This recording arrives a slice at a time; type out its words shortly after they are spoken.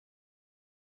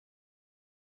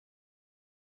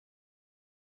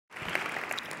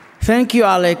Thank you,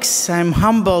 Alex. I'm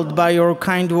humbled by your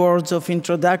kind words of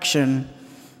introduction.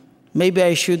 Maybe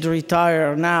I should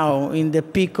retire now in the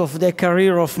peak of the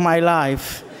career of my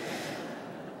life.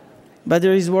 But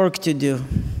there is work to do.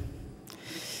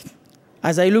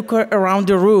 As I look around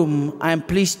the room, I'm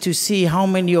pleased to see how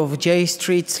many of J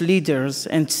Street's leaders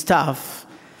and staff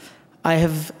I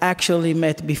have actually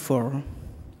met before.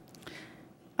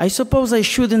 I suppose I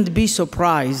shouldn't be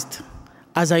surprised,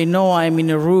 as I know I'm in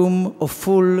a room of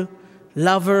full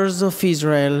lovers of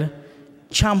Israel,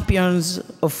 champions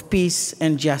of peace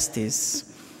and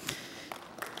justice.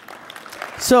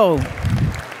 So,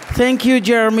 thank you,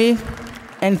 Jeremy,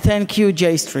 and thank you,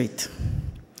 J Street.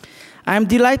 I'm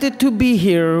delighted to be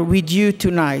here with you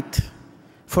tonight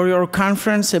for your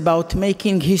conference about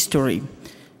making history.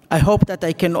 I hope that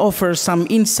I can offer some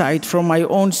insight from my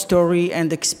own story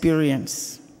and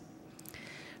experience.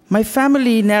 My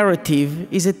family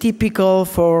narrative is atypical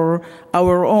for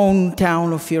our own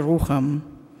town of Yerucham.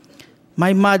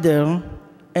 My mother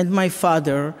and my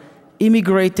father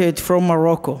immigrated from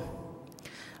Morocco.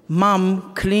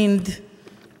 Mom cleaned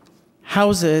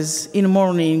houses in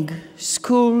morning,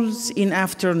 schools in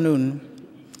afternoon.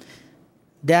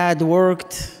 Dad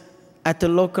worked at a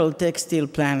local textile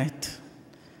plant.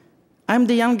 I'm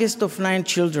the youngest of 9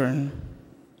 children.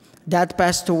 Dad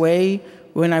passed away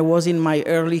when I was in my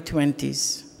early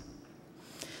 20s.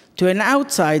 To an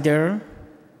outsider,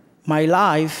 my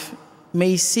life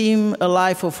may seem a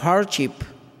life of hardship,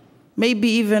 maybe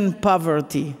even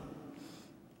poverty,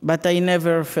 but I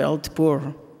never felt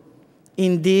poor.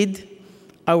 Indeed,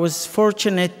 I was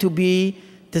fortunate to be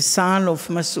the son of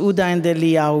Masuda and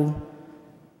Eliyahu.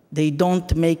 They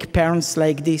don't make parents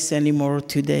like this anymore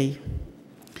today.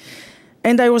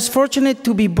 And I was fortunate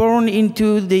to be born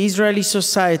into the Israeli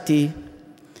society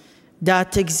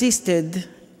that existed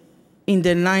in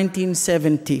the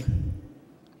 1970s.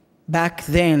 Back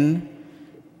then,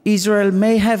 Israel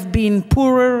may have been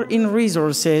poorer in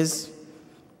resources,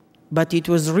 but it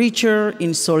was richer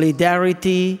in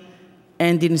solidarity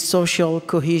and in social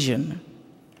cohesion.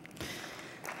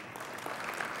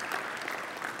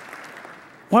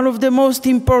 One of the most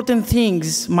important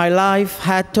things my life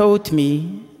had taught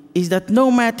me is that no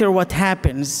matter what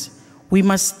happens, we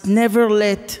must never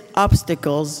let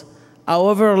obstacles,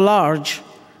 however large,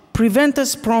 prevent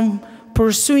us from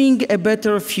pursuing a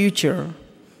better future.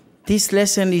 This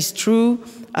lesson is true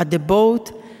at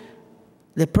both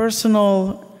the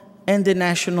personal and the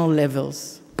national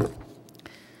levels.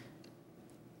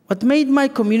 What made my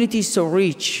community so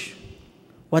rich,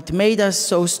 what made us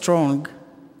so strong,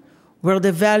 were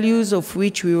the values of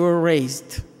which we were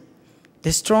raised.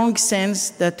 The strong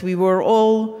sense that we were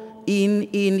all in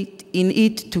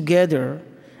it together,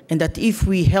 and that if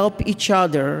we help each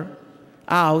other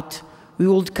out, we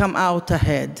would come out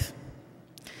ahead.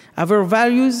 Our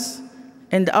values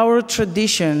and our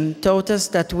tradition taught us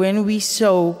that when we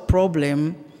saw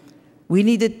problem, we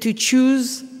needed to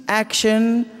choose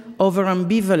action over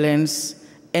ambivalence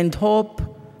and hope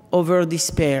over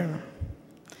despair.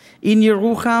 In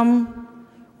Yerucham,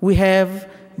 we have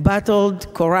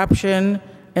battled corruption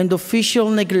and official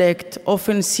neglect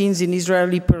often seen in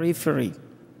Israeli periphery.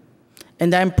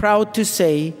 And I'm proud to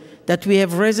say that we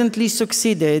have recently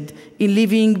succeeded in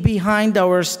leaving behind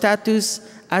our status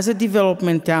as a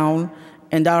development town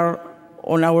and are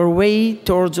on our way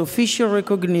towards official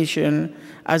recognition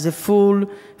as a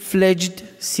full-fledged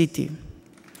city.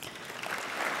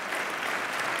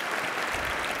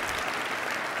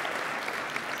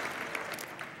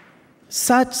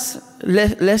 Such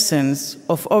lessons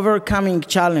of overcoming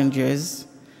challenges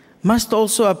must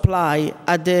also apply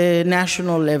at the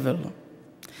national level.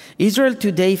 Israel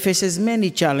today faces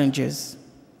many challenges.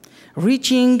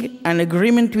 Reaching an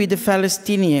agreement with the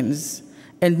Palestinians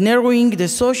and narrowing the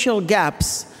social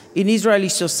gaps in Israeli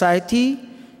society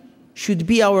should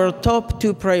be our top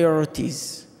 2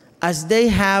 priorities, as they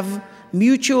have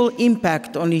mutual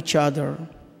impact on each other.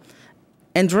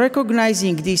 And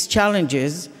recognizing these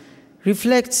challenges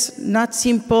reflects not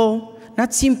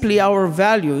simply our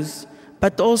values,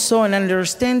 but also an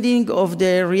understanding of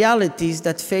the realities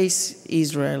that face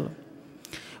Israel.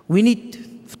 We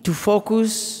need to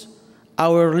focus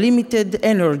our limited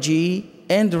energy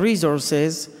and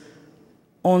resources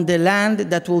on the land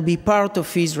that will be part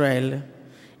of Israel,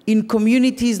 in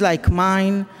communities like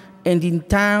mine, and in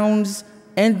towns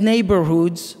and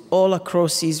neighborhoods all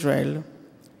across Israel,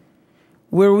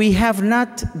 where we have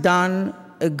not done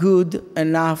a good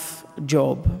enough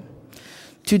job.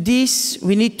 To this,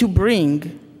 we need to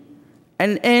bring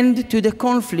an end to the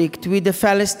conflict with the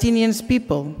Palestinian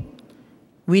people.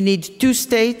 We need 2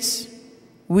 states.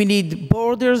 We need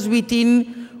borders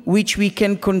within which we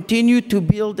can continue to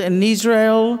build an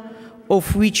Israel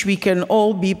of which we can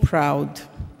all be proud.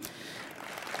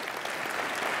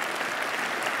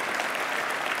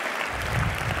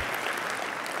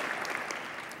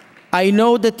 I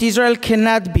know that Israel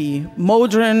cannot be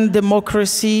modern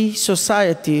democracy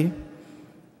society.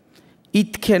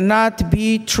 It cannot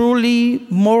be truly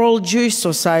moral Jewish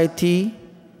society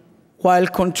while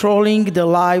controlling the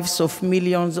lives of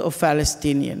millions of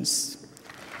Palestinians.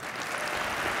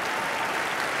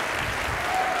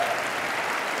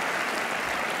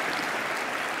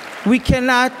 We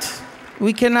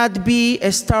cannot be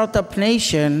a startup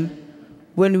nation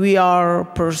when we are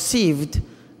perceived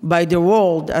by the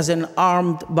world as an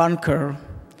armed bunker.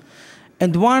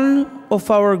 And one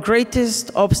of our greatest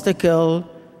obstacles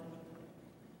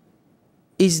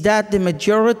is that the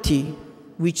majority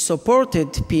which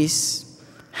supported peace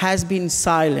has been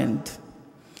silent.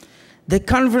 The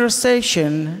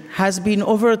conversation has been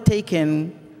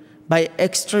overtaken by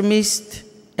extremists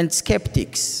and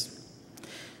skeptics.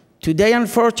 Today,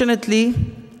 unfortunately,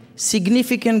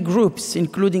 significant groups,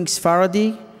 including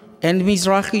Sephardi and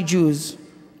Mizrahi Jews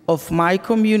of my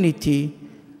community,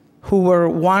 who were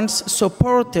once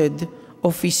supported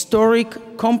of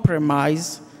historic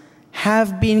compromise,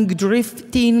 have been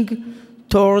drifting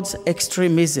towards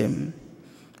extremism.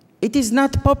 It is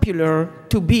not popular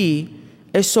to be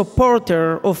a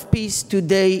supporter of peace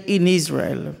today in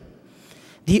Israel.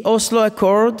 The Oslo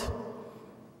Accord,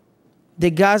 the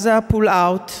Gaza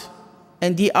pullout,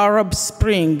 and the Arab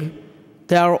Spring,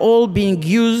 they are all being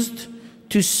used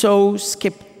to sow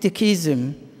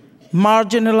skepticism,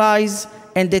 marginalize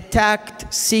and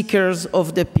attack seekers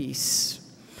of the peace.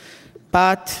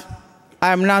 But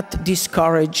I'm not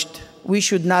discouraged. We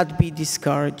should not be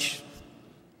discouraged.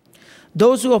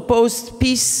 Those who oppose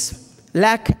peace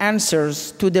lack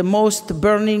answers to the most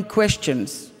burning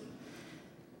questions.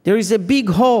 There is a big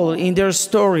hole in their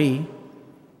story,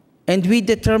 and with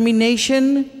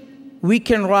determination, we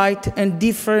can write a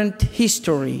different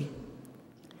history.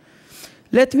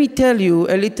 Let me tell you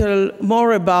a little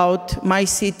more about my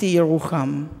city,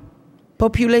 Yerucham.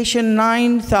 Population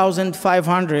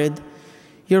 9,500,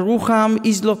 Yerucham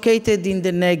is located in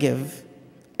the Negev,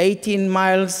 18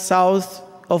 miles south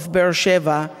of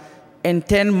Beersheba and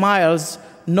 10 miles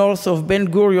north of Ben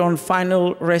Gurion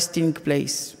final resting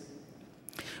place.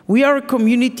 We are a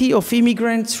community of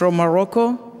immigrants from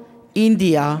Morocco,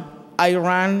 India,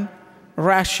 Iran,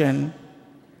 Russia,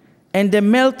 and the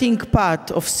melting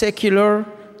pot of secular,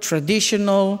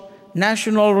 traditional,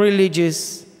 national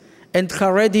religious, and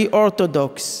Haredi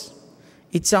Orthodox.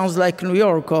 It sounds like New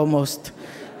York almost,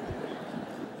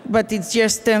 but it's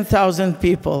just 10,000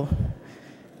 people.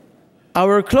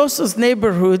 Our closest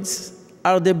neighborhoods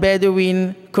are the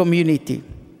Bedouin community.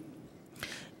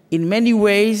 In many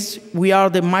ways, we are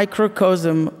the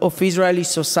microcosm of Israeli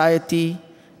society,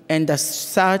 and as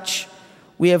such,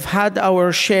 we have had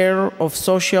our share of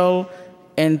social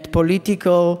and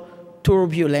political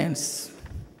turbulence.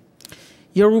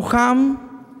 Yerucham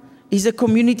is a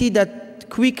community that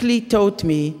quickly taught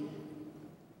me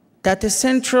that a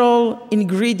central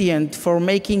ingredient for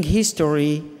making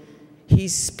history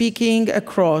is speaking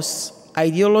across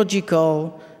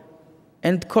ideological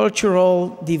and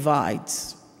cultural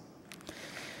divides.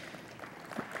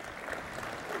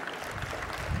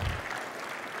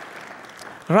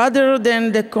 Rather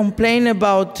than complain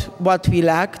about what we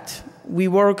lacked, we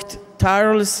worked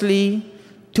tirelessly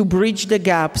to bridge the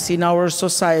gaps in our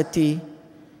society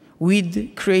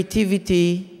with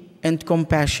creativity and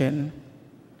compassion.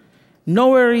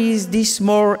 Nowhere is this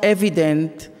more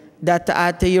evident than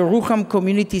at the Yerucham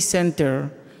Community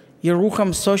Center,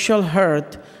 Yerucham Social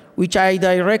Heart, which I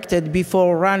directed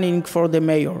before running for the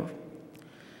mayor.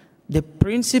 The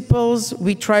principles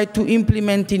we try to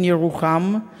implement in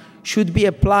Yerucham should be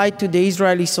applied to the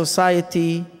Israeli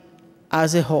society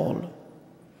as a whole.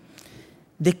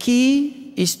 The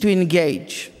key is to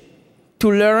engage,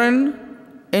 to learn,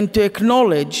 and to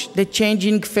acknowledge the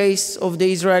changing face of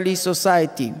the Israeli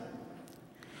society.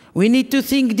 We need to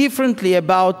think differently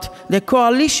about the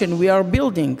coalition we are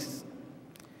building.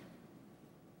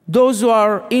 Those who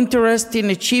are interested in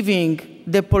achieving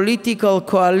the political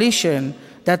coalition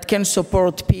that can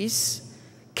support peace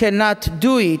cannot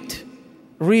do it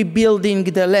rebuilding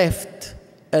the left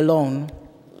alone.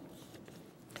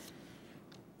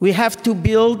 We have to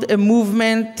build a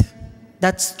movement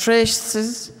that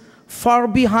stretches far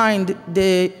behind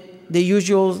the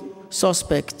usual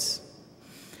suspects.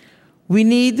 We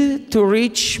need to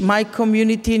reach my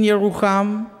community in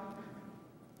Yerucham,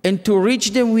 and to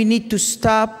reach them we need to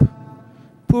stop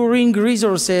pouring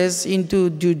resources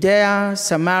into Judea,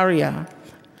 Samaria.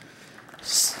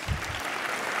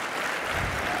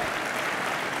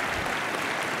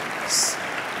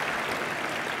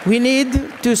 We need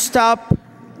to stop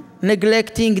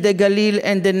neglecting the Galil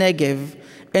and the Negev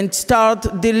and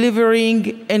start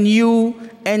delivering a new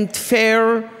and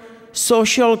fair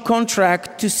social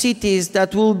contract to cities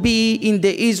that will be in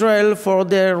the Israel for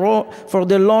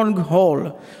the long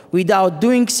haul. Without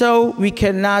doing so, we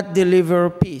cannot deliver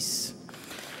peace.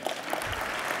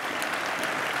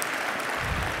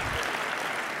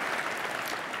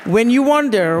 When you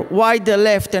wonder why the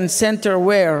left and center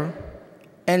were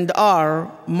and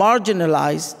are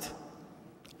marginalized,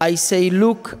 I say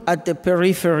look at the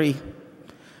periphery.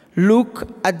 Look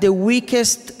at the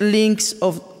weakest links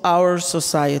of our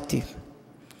society.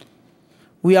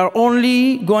 We are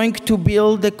only going to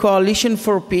build a coalition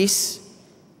for peace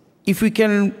if we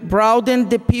can broaden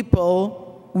the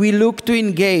people we look to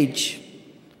engage.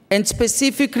 And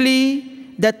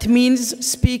specifically, that means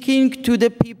speaking to the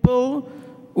people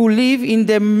who live in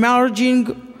the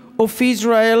margin of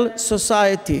Israel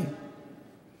society.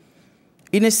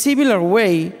 In a similar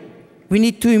way, we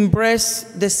need to embrace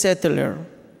the settler.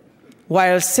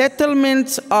 While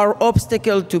settlements are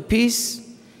obstacle to peace,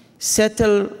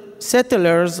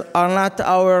 settlers are not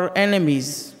our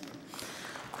enemies.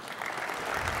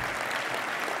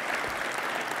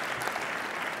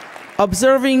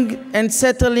 Observing and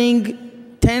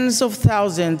settling tens of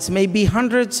thousands, maybe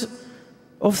hundreds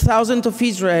of thousands of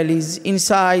Israelis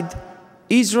inside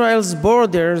Israel's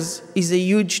borders is a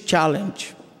huge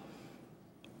challenge.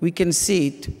 We can see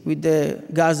it with the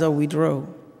Gaza withdrawal.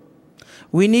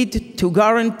 We need to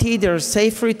guarantee their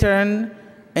safe return,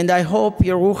 and I hope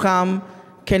Yerucham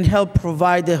can help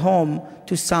provide a home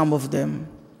to some of them.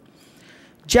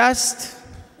 Just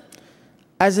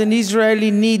as an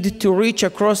Israeli need to reach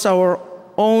across our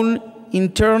own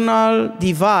internal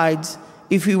divides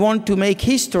if we want to make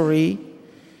history,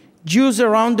 Jews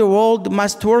around the world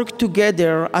must work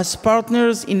together as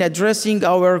partners in addressing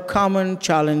our common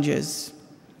challenges.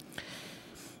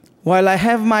 While I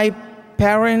have my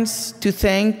parents to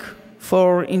thank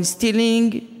for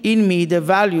instilling in me the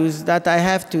values that I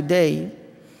have today,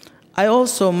 I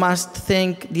also must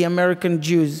thank the American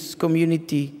Jews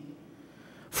community.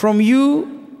 From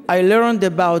you, I learned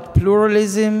about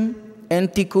pluralism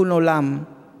and tikkun olam.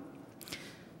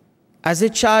 As a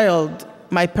child,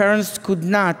 my parents could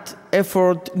not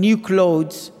afford new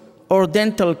clothes or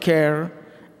dental care,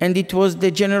 and it was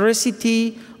the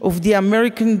generosity of the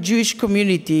American Jewish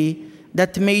community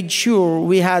that made sure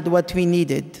we had what we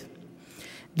needed.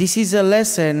 This is a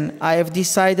lesson I have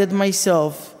decided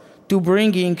myself to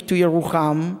bring to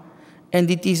Yerucham,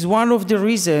 and it is one of the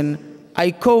reasons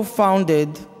I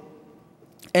co-founded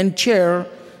and chair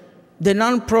the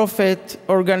nonprofit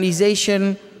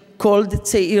organization called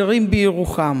Tzeirim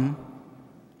B'Yerucham,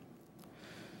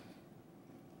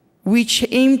 which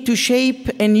aim to shape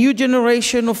a new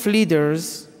generation of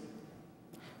leaders.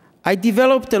 I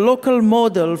developed a local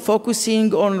model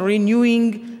focusing on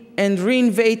renewing and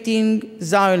reinventing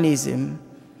Zionism.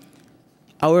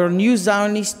 Our new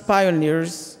Zionist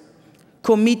pioneers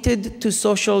committed to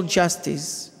social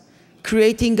justice,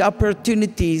 creating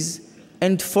opportunities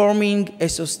and forming a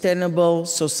sustainable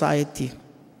society.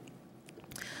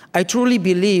 I truly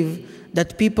believe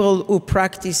that people who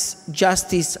practice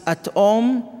justice at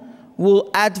home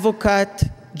will advocate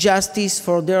justice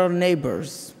for their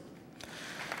neighbors.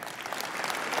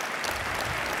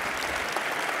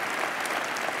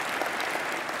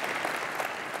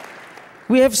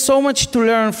 We have so much to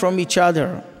learn from each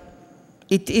other.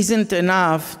 It isn't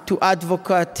enough to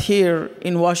advocate here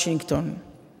in Washington.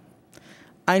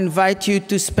 I invite you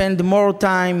to spend more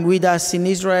time with us in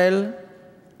Israel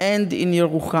and in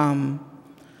Yerucham.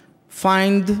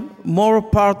 Find more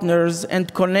partners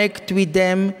and connect with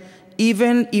them,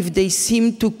 even if they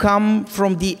seem to come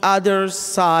from the other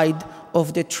side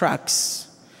of the tracks.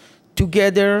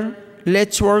 Together,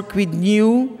 let's work with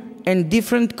new and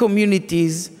different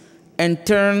communities and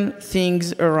turn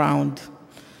things around.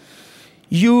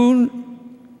 You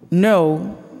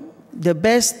know, the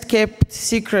best kept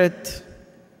secret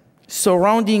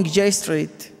surrounding J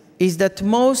Street is that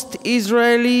most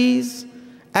Israelis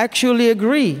actually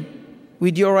agree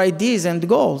with your ideas and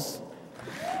goals.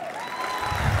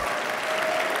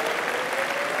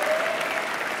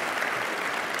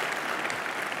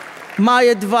 My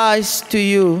advice to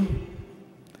you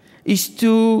is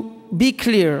to be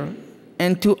clear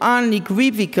and to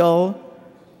unequivocal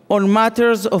on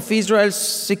matters of Israel's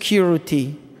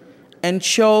security and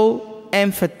show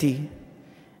empathy.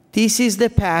 This is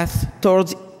the path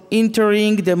towards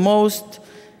entering the most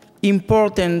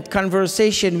important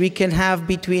conversation we can have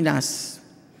between us.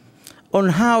 on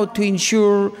how to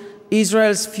ensure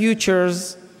Israel's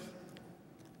futures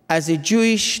as a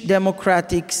Jewish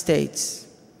democratic state.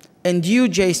 And you,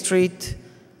 J Street,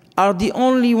 are the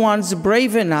only ones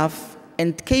brave enough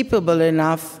and capable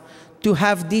enough to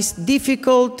have this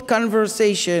difficult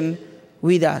conversation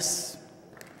with us.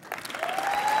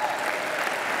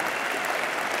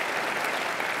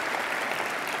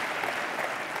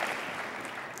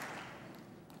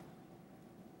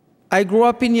 I grew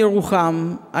up in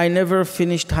Yerucham. I never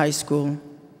finished high school.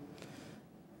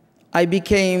 I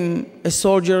became a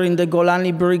soldier in the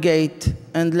Golani Brigade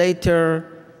and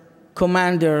later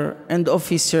commander and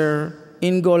officer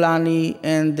in Golani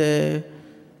and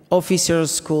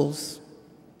officers' schools.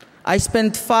 I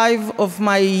spent 5 of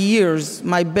my years,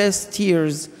 my best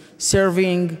years,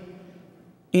 serving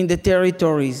in the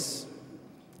territories,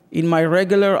 in my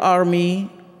regular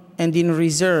army and in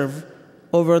reserve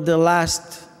over the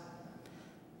last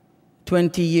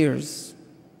 20 years.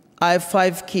 I have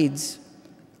 5 kids,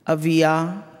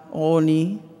 Avia,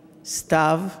 Roni,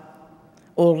 Stav,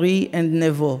 Ori, and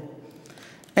Nevo.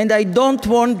 And I don't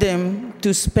want them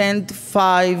to spend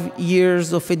 5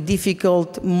 years of a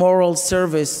difficult moral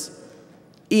service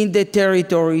in the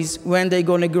territories when they're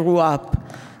going to grow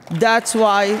up. That's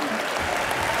why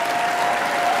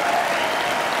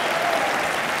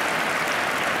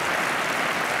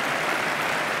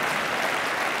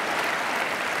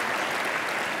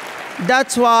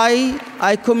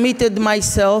I committed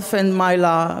myself and my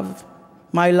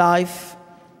life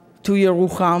to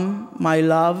Yerucham, my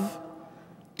love,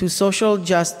 to social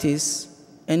justice,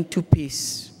 and to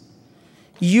peace.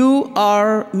 You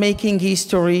are making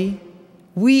history.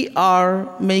 We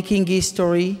are making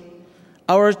history.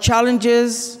 Our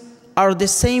challenges are the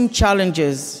same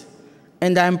challenges,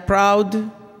 and I'm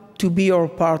proud to be your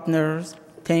partners.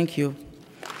 Thank you.